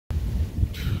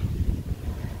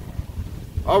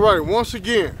Alright, once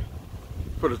again,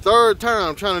 for the third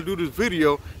time trying to do this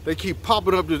video, they keep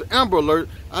popping up this Amber Alert.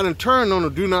 I done turned on the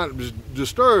Do Not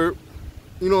Disturb.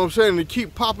 You know what I'm saying? They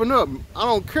keep popping up. I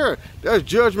don't care. That's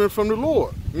judgment from the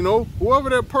Lord. You know, whoever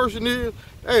that person is,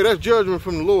 hey, that's judgment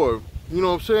from the Lord. You know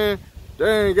what I'm saying?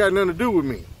 They ain't got nothing to do with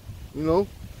me. You know?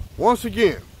 Once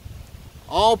again,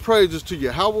 all praises to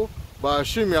YAHAWAH,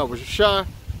 BAHASHAM,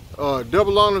 YAHAWASHI,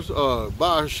 double honors,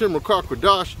 BAHASHAM,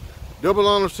 QADASH, double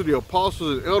honors to the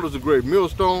apostles and elders of Great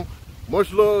Millstone.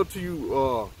 Much love to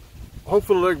you,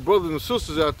 hopefully like brothers and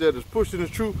sisters out there that's pushing the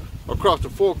truth across the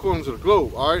four corners of the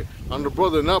globe, all right? I'm the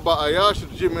brother not by Ayashi,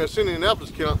 the Jim City,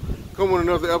 Indianapolis camp. Come with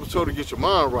another episode to get your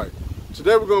mind right.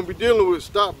 Today we're going to be dealing with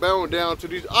stop bowing down to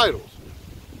these idols.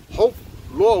 Hope,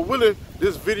 Lord willing,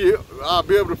 this video, I'll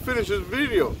be able to finish this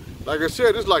video. Like I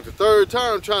said, it's like the third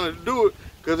time trying to do it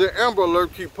because that Amber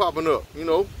Alert keep popping up, you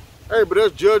know? Hey, but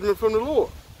that's judgment from the Lord.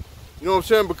 You know what I'm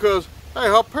saying? Because, hey,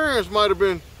 her parents might have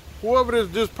been, whoever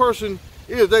this person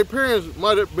is, their parents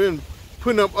might have been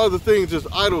putting up other things as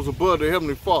idols above their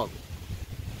Heavenly Father.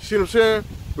 See what I'm saying?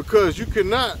 Because you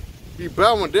cannot be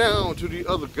bowing down to the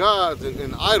other gods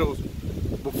and idols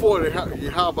before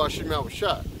YAHAWASHI,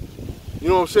 YAHAWASHI. You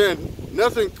know what I'm saying?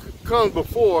 Nothing comes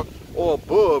before or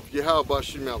above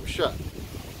YAHAWASHI,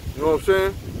 YAHAWASHI. You know what I'm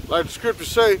saying? Like the scriptures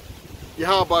say,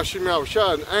 YAHAWASHI,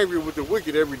 YAHAWASHI is angry with the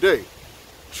wicked every day.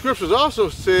 Scriptures also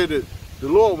said that the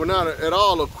Lord will not at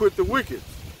all acquit the wicked.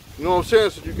 You know what I'm saying?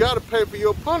 So you got to pay for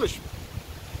your punishment.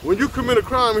 When you commit a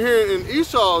crime here in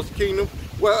Esau's kingdom,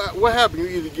 what happens? You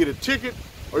either get a ticket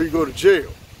or you go to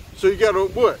jail. So you got to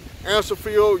what? Answer for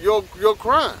your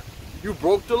crime. You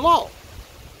broke the law.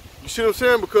 You see what I'm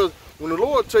saying? Because when the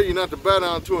Lord tell you not to bow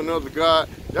down to another God,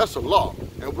 that's a law.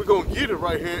 And we're going to get it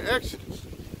right here in Exodus.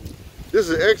 This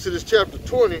is Exodus chapter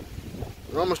 20, and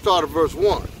I'm going to start at verse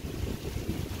 1.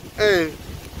 And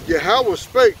YAHAWAH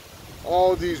spake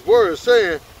all these words,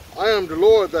 saying, I am the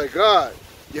Lord thy God,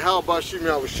 YAHAWASHI,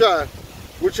 YAHAWASHI,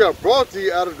 which have brought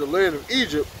thee out of the land of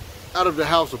Egypt, out of the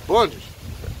house of bondage.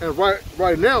 And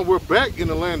right now, we're back in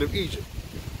the land of Egypt,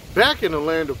 back in the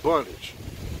land of bondage.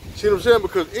 See what I'm saying?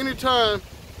 Because anytime,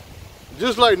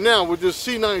 just like now with this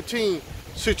C-19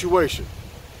 situation,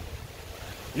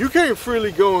 you can't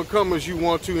freely go and come as you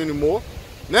want to anymore.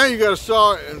 Now you got to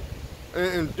start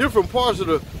in different parts of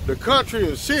the country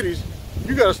and cities.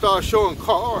 You got to start showing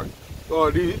cards,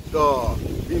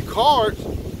 these cards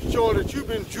showing that you've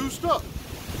been juiced up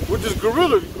with this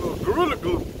gorilla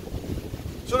glue.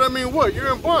 So that means what?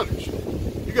 You're in bondage.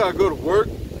 You got to go to work,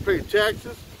 pay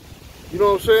taxes. You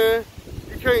know what I'm saying?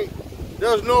 You can't,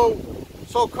 there's no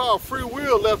so-called free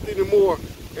will left anymore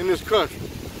in this country.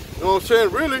 You know what I'm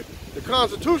saying? Really, the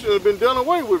Constitution has been done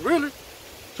away with, really,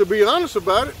 to be honest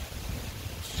about it.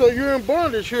 So you're in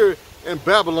bondage here in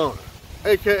Babylon,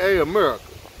 aka America.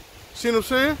 See what I'm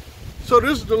saying? So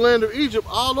this is the land of Egypt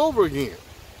all over again.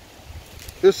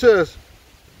 It says,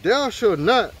 thou shalt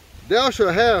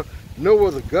have no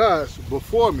other gods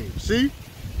before me. See,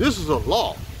 this is a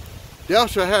law. Thou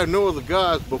shalt have no other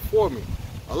gods before me.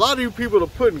 A lot of you people are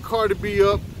putting Cardi B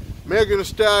up, Megan Thee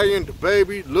Stallion, the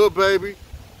baby, Lil Baby,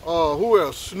 who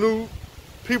else? Snoop,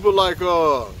 people like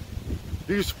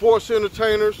these sports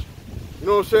entertainers. You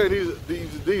know what I'm saying?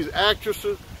 These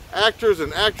actors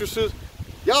and actresses,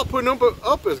 y'all putting them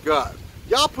up as gods.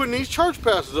 Y'all putting these church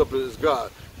pastors up as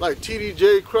gods, like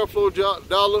TDJ, Creflo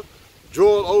Dollar,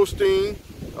 Joel Osteen.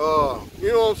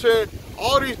 You know what I'm saying?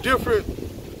 All these different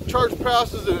church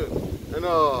pastors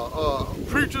and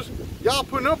preachers, y'all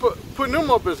putting them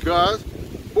up as gods.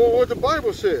 But what the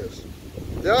Bible says,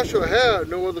 thou shalt have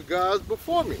no other gods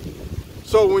before me.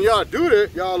 So when y'all do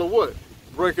that, y'all are what?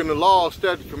 Breaking the law,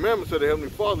 statute, commandments of the Heavenly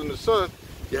Father and the Son,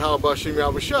 YAHAWASHI,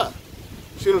 YAHAWASHI.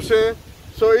 See what I'm saying?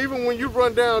 So even when you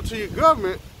run down to your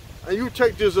government and you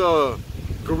take this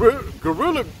gorilla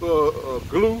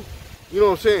glue, you know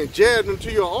what I'm saying, jab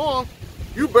into your arm,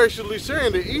 you basically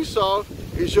saying that Esau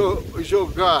is your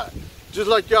God. Just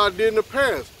like y'all did in the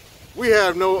past. We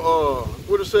have no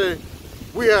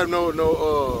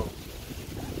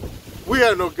we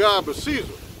have no God but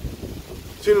Caesar.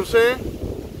 See what I'm saying?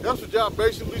 That's what y'all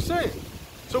basically saying.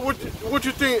 So what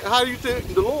you think, how do you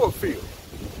think the Lord feel?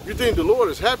 You think the Lord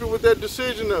is happy with that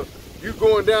decision of you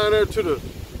going down there to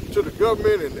the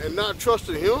government and not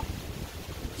trusting him?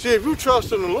 See, if you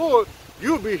trust in the Lord,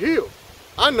 you'll be healed.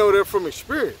 I know that from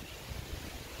experience.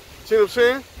 See what I'm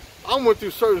saying? I went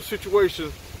through certain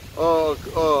situations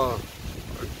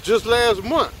just last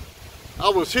month. I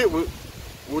was hit with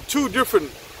two different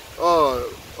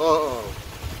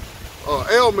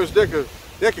ailments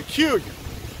that could kill you.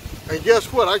 And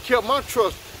guess what? I kept my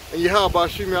trust in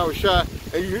YAHAWASHI, YAHAWASHI,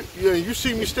 And you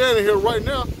see me standing here right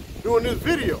now doing this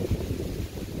video.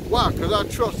 Why? Because I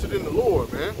trusted in the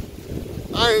Lord, man.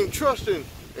 I ain't trusting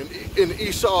in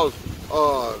Esau's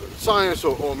science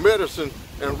or medicine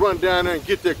and run down there and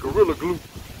get that Gorilla Glue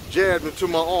jabbed into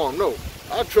my arm. No,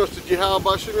 I trusted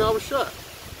YAHAWASHI.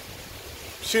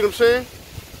 See what I'm saying?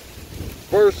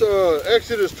 Verse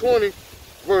Exodus 20,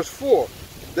 verse 4.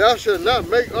 Thou shalt not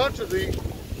make unto thee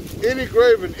any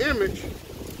graven image.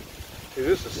 Hey,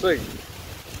 this is Satan.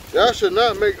 Thou shalt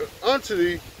not make unto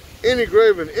thee any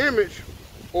graven image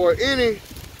or any.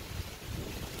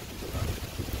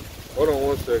 Hold on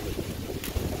one second.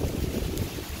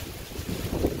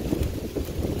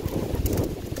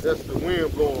 That's the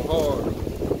wind blowing hard.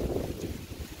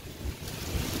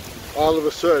 All of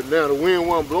a sudden, now the wind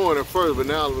wasn't blowing at first, but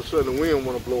now all of a sudden the wind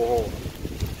want to blow hard.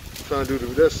 Trying to do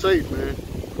that's Satan, man.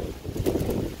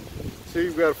 See,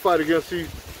 you got to fight against these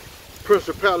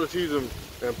principalities and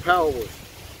powers,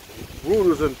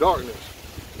 rulers in darkness.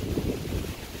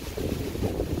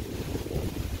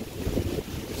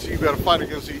 See, you got to fight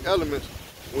against these elements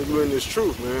when you're in this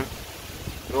truth, man.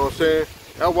 You know what I'm saying?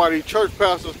 That's why these church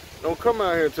pastors don't come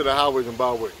out here to the highways and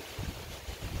byways.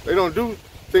 They don't do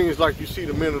things like you see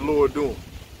the men of the Lord doing.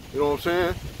 You know what I'm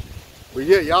saying? But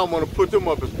yet y'all want to put them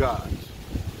up as gods.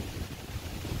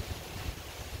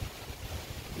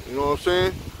 You know what I'm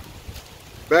saying?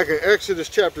 Back in Exodus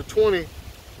chapter 20,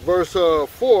 verse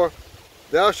 4,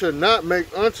 thou shalt not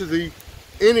make unto thee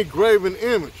any graven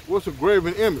image. What's a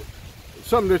graven image? It's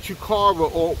something that you carve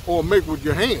or make with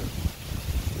your hand.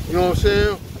 You know what I'm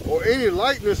saying? Or any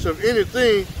likeness of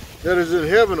anything that is in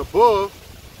heaven above.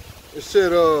 It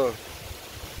said,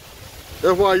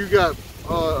 that's why you got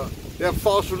that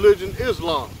false religion,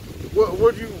 Islam.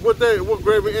 What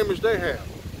graven image they have?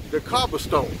 The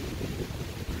cobblestone.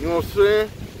 You know what I'm saying?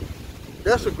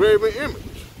 That's a graven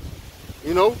image.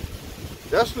 You know,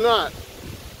 that's not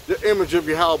the image of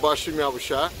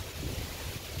YAHAWASHI.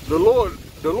 The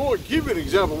Lord give you an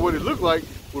example of what it looked like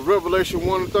with Revelation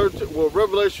 1 and 13. Well,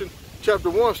 Revelation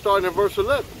chapter 1, starting at verse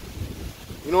 11.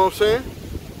 You know what I'm saying?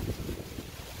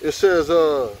 It says,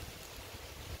 of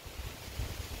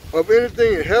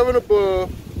anything in heaven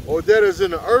above, or that is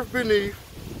in the earth beneath,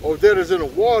 or that is in the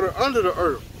water under the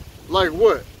earth. Like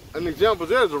what? An example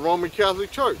there is the Roman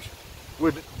Catholic Church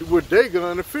with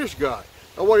Dagon, the fish god.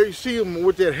 And why you see him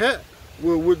with that hat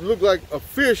would look like a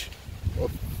fish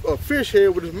head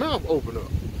with his mouth open up.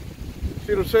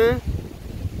 See what I'm saying?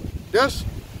 That's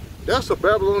a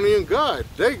Babylonian god,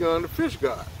 Dagon, the fish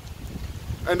god.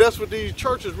 And that's what these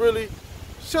churches really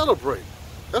celebrate.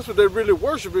 That's what they're really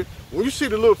worshiping. When you see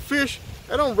the little fish,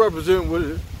 that don't represent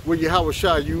what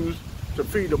YAHAWASHI used to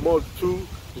feed the multitude,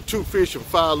 the 2 fish and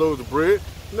 5 loaves of bread.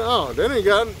 No, that ain't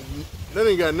got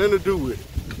nothing to do with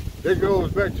it. That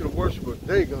goes back to the worship of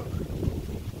Dagon.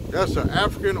 That's an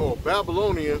African or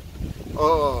Babylonian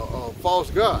false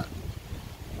god.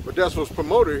 But that's what's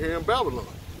promoted here in Babylon.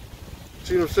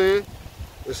 See what I'm saying?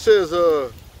 It says,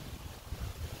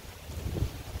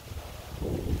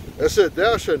 it said,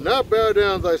 thou shalt not bow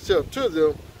down thyself to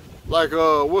them. Like,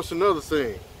 what's another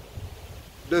thing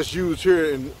that's used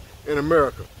here in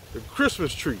America? The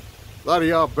Christmas tree. A lot of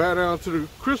y'all bow down to the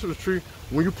Christmas tree.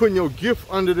 When you're putting your gift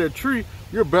under that tree,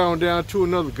 you're bowing down to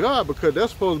another god, because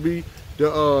that's supposed to be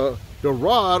the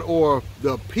rod or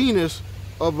the penis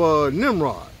of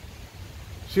Nimrod.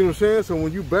 See what I'm saying? So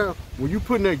when you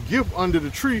putting that gift under the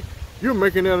tree, you're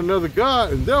making that another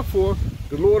god, and therefore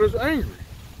the Lord is angry.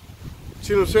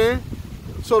 See what I'm saying?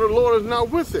 So the Lord is not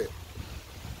with it.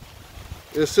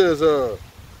 It says,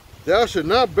 thou shalt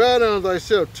not bow down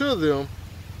thyself to them,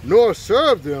 nor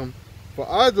serve them, for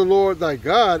I, the Lord thy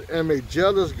God, am a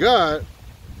jealous God,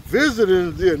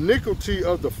 visiting the iniquity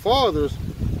of the fathers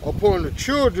upon the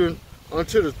children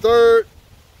unto the 3rd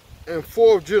and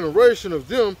 4th generation of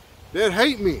them that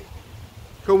hate me.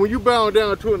 Because when you bow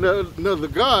down to another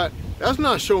God, that's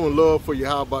not showing love for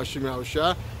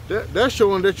YAHAWASHI. That's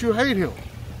showing that you hate him.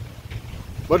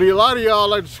 But a lot of y'all,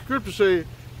 like the scripture say,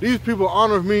 these people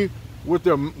honor me with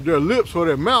their lips or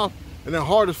their mouth, and their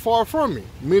heart is far from me.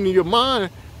 Meaning your mind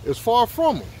is far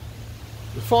from them.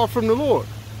 It's far from the Lord.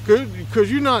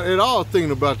 Because you're not at all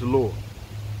thinking about the Lord.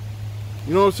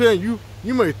 You know what I'm saying?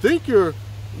 You may think you're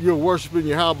worshiping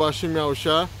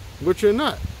YAHAWASHI, but you're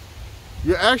not.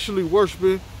 You're actually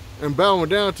worshiping and bowing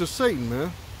down to Satan,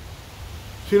 man.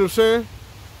 See what I'm saying?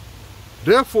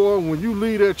 Therefore, when you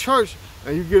leave that church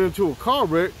and you get into a car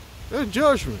wreck, that's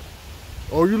judgment.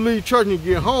 Or you leave church and you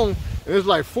get home, and it's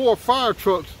like 4 fire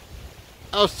trucks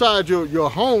outside your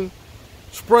home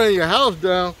spraying your house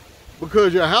down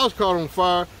because your house caught on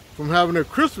fire from having a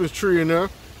Christmas tree in there.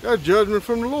 That's judgment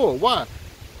from the Lord. Why?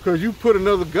 because you put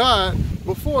another God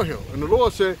before him. And the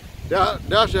Lord said, thou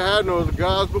shalt have no other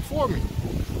gods before me.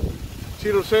 See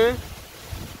what I'm saying?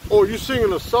 Or you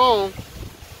singing a song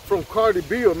from Cardi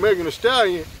B or Megan Thee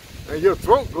Stallion and your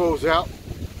throat goes out.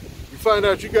 You find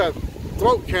out you got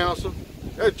throat cancer.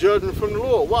 That's judgment from the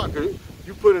Lord. Why? Because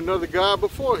you put another God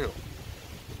before him.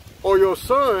 Or your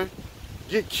son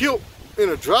get killed in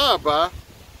a drive-by.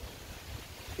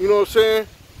 You know what I'm saying?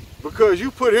 Because you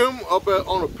put him up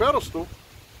on a pedestal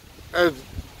as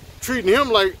treating him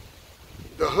like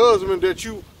the husband that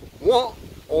you want,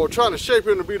 or trying to shape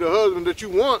him to be the husband that you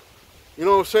want. You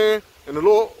know what I'm saying? And the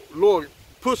Lord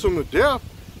puts him to death.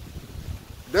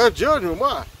 That's judgment.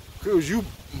 Why? Because you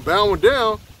bowing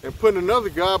down and putting another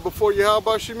God before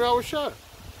YAHAWASHI.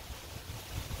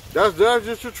 That's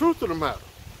just the truth of the matter.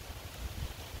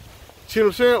 See what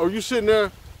I'm saying? Or you sitting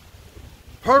there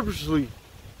purposely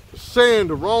saying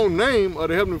the wrong name of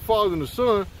the Heavenly Father and the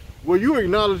Son, where you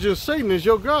acknowledging Satan as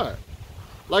your God.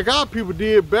 Like our people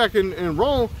did back in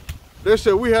Rome. They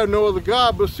said we have no other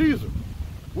God but Caesar.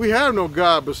 We have no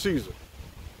God but Caesar.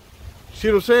 See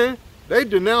what I'm saying? They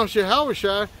denounced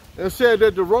YAHAWASHI and said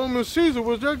that the Roman Caesar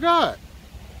was their God.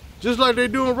 Just like they're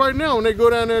doing right now when they go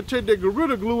down there and take their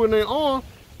gorilla glue in their arm.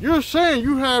 You're saying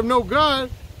you have no God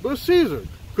but Caesar,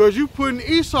 because you putting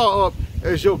Esau up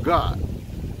as your God.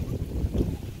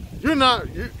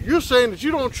 You're saying that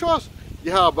you don't trust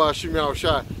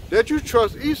YAHAWASHI, that you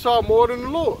trust Esau more than the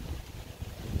Lord.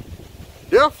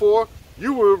 Therefore,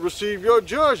 you will receive your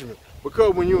judgment.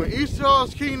 Because when you're in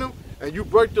Esau's kingdom and you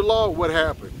break the law, what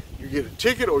happens? You get a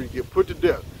ticket or you get put to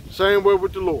death. Same way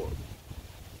with the Lord.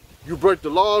 You break the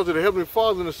laws of the Heavenly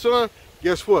Father and the Son,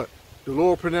 guess what? The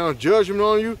Lord pronounced judgment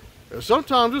on you, and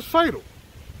sometimes it's fatal.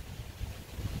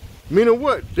 Meaning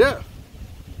what? Death.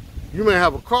 You may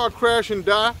have a car crash and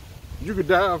die. You could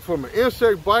die from an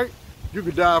insect bite. You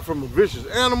could die from a vicious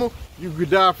animal. You could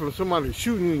die from somebody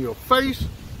shooting you in your face.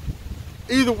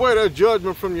 Either way, that's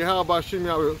judgment from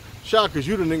YAHAWASHI, because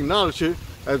you didn't acknowledge it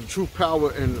as the true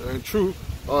power and true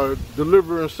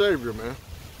deliverer and savior, man.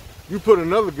 You put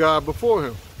another God before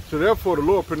him. So therefore, the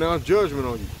Lord pronounced judgment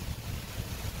on you.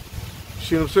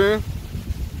 See what I'm saying?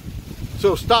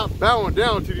 So stop bowing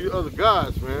down to these other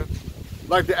gods, man.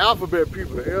 Like the alphabet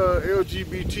people, the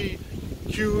LGBT,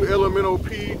 Q,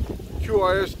 LMNOP,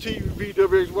 QRST,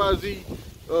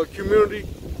 VWXYZ community.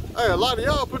 Hey, a lot of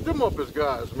y'all put them up as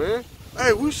gods, man.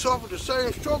 Hey, we suffer the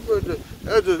same struggle as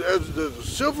the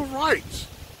civil rights.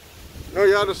 No,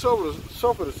 y'all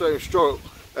suffer the same struggle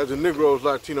as the Negroes,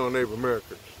 Latino, and Native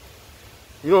Americans.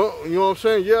 You know what I'm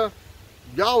saying? Yeah,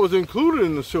 y'all was included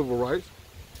in the civil rights,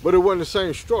 but it wasn't the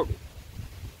same struggle.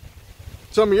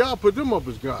 Some of y'all put them up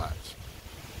as gods.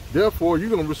 Therefore, you're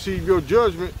going to receive your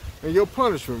judgment and your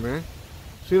punishment, man.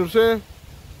 See what I'm saying?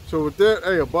 So with that,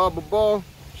 hey, a ball,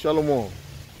 shalom.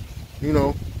 You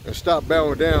know, and stop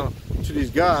bowing down to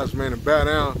these guys, man, and bow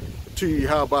down to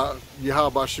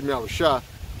YAHAWASHI,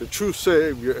 the true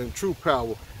Savior and true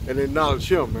power, and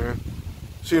acknowledge him, man.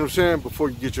 See what I'm saying? Before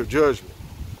you get your judgment.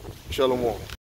 Shalom.